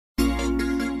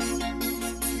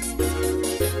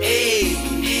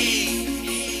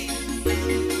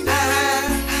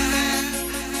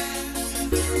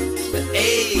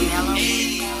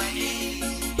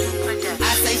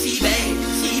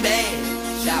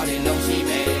Shawty know she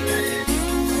bad, got them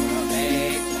jewels on her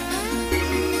back.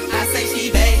 I say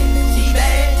she bad,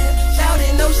 Shawty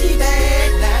know she bad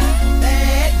now,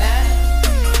 bad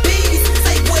now. Beezy,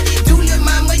 say what it do, lil'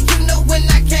 mama, you know when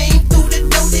I came through the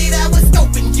door that I was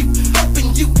hoping you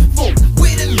for.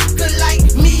 With a nigga like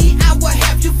me, I will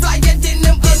have you flyer than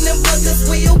them others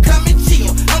will. Come and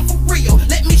chill, I'm for real,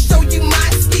 let me show you my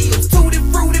skills. Tutti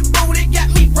fruity booty got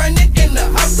me running in a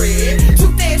hurry. Too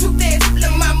dead,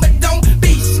 lil' mama, don't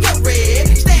be scary.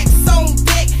 Stacks on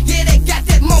deck, yeah, they got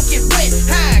that monkey wet.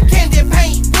 Candy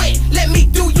paint wet, let me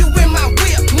do you in my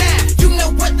whip. Now, you know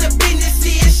what the business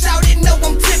is, Shawty know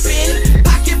I'm tipping.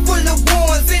 Pocket full of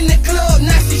ones in the club,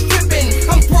 now she stripping.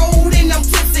 I'm proud and I'm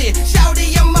tipsy,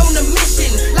 Shawty, I'm on a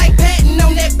mission. Like patting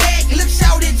on that bag, look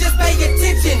Shawty, just pay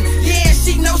attention. Yeah,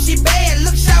 she know she bad,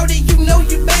 look Shawty, you know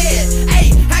you bad.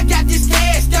 Ayy, I got this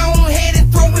cash, go ahead and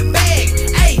throw it back.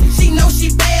 Ayy, she know she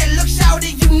bad, look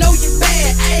Shawty, you know you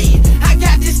bad. Ayy, I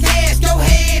got this cash, go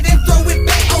ahead and throw it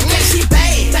back. Okay, she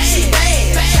bad,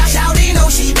 Shawty know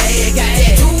she bad, got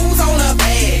tattoos on her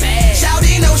bag.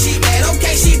 Shawty know she bad,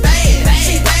 okay, she bad,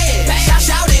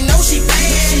 Shawty know she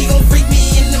bad, she gon' freak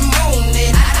me in the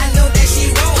morning, I know that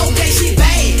she won't. Okay, she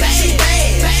bad,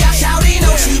 Shawty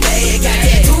know she bad, got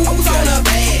tattoos on her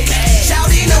bag.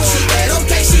 Shawty know she bad,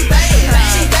 okay, she bad,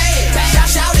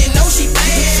 Shawty know she bad,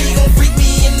 she gon' freak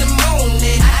me in the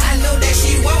morning, I know that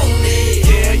she won't it.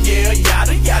 Yeah,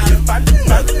 yada, find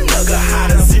another nugget,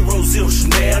 hot and 0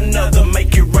 Chanel, another,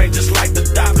 make it rain just like the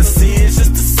doctor says,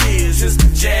 just decisions,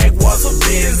 Jaguars or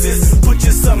Benzes, put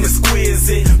you something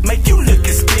exquisite, make you look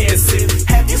expensive,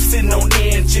 have you sitting on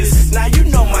inches, now you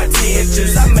know my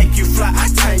intentions, I make you fly, I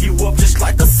turn you up just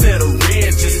like a set of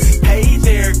wrenches. Hey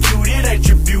there, cutie, it ain't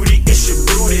your beauty, it's your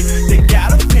booty, they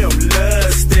got a pimp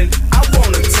lustin', I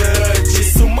wanna touch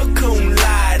it, summa cum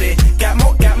laude, got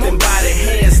more body,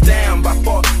 hands down by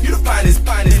far, you the finest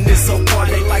in this so far,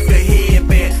 they like a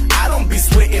headband, I don't be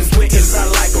sweating, cause I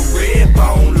like a red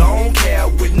bone, long hair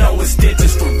with no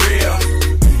extensions for real.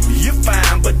 You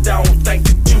fine, but don't think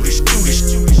the Judas.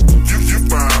 You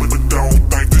fine, but don't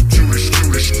think the Judas.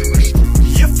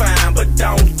 You fine, but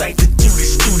don't think the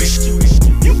Judas.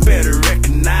 You better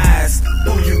recognize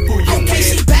who you okay,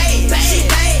 she bad,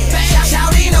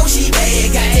 Shawty know she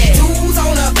bad, got tattoos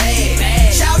on her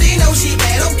bag. Shawty know she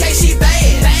bad, okay, she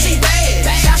bad,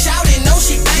 Shawty know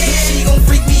she bad, she gon'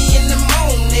 freak me in the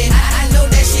morning, I know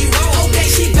that she won't. Okay,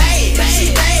 she bad,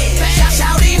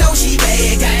 Shawty know she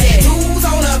bad, got tattoos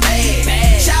on her bag.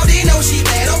 Shawty know she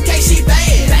bad, okay, she bad,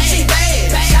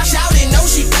 Shawty know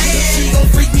she bad, she gon'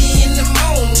 freak me in the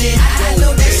morning, I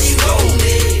know that she won't.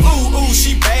 Ooh,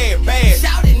 she bad.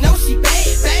 Shawty know she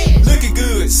bad. Looking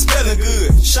good, smelling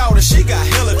good. Shawty, she got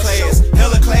hella class,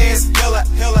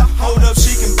 hella. Hold up,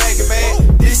 she can back it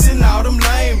back. This and all them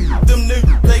lame, them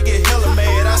niggas, they get hella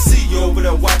mad. I see you over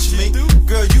there watching me.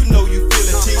 Girl, you know you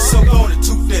feeling T, so gonna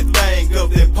toot that thing up,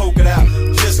 then poke it out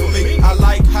just for me. I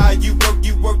like how you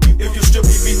work. If you strip,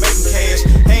 you be making cash.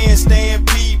 Handstand,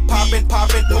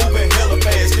 popping, moving hella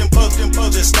fast. Them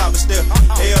pugs just stop and step.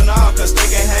 Hell nah, cause they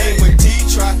can hang with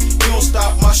T-Try. You don't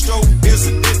stop my stroke, it's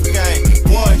a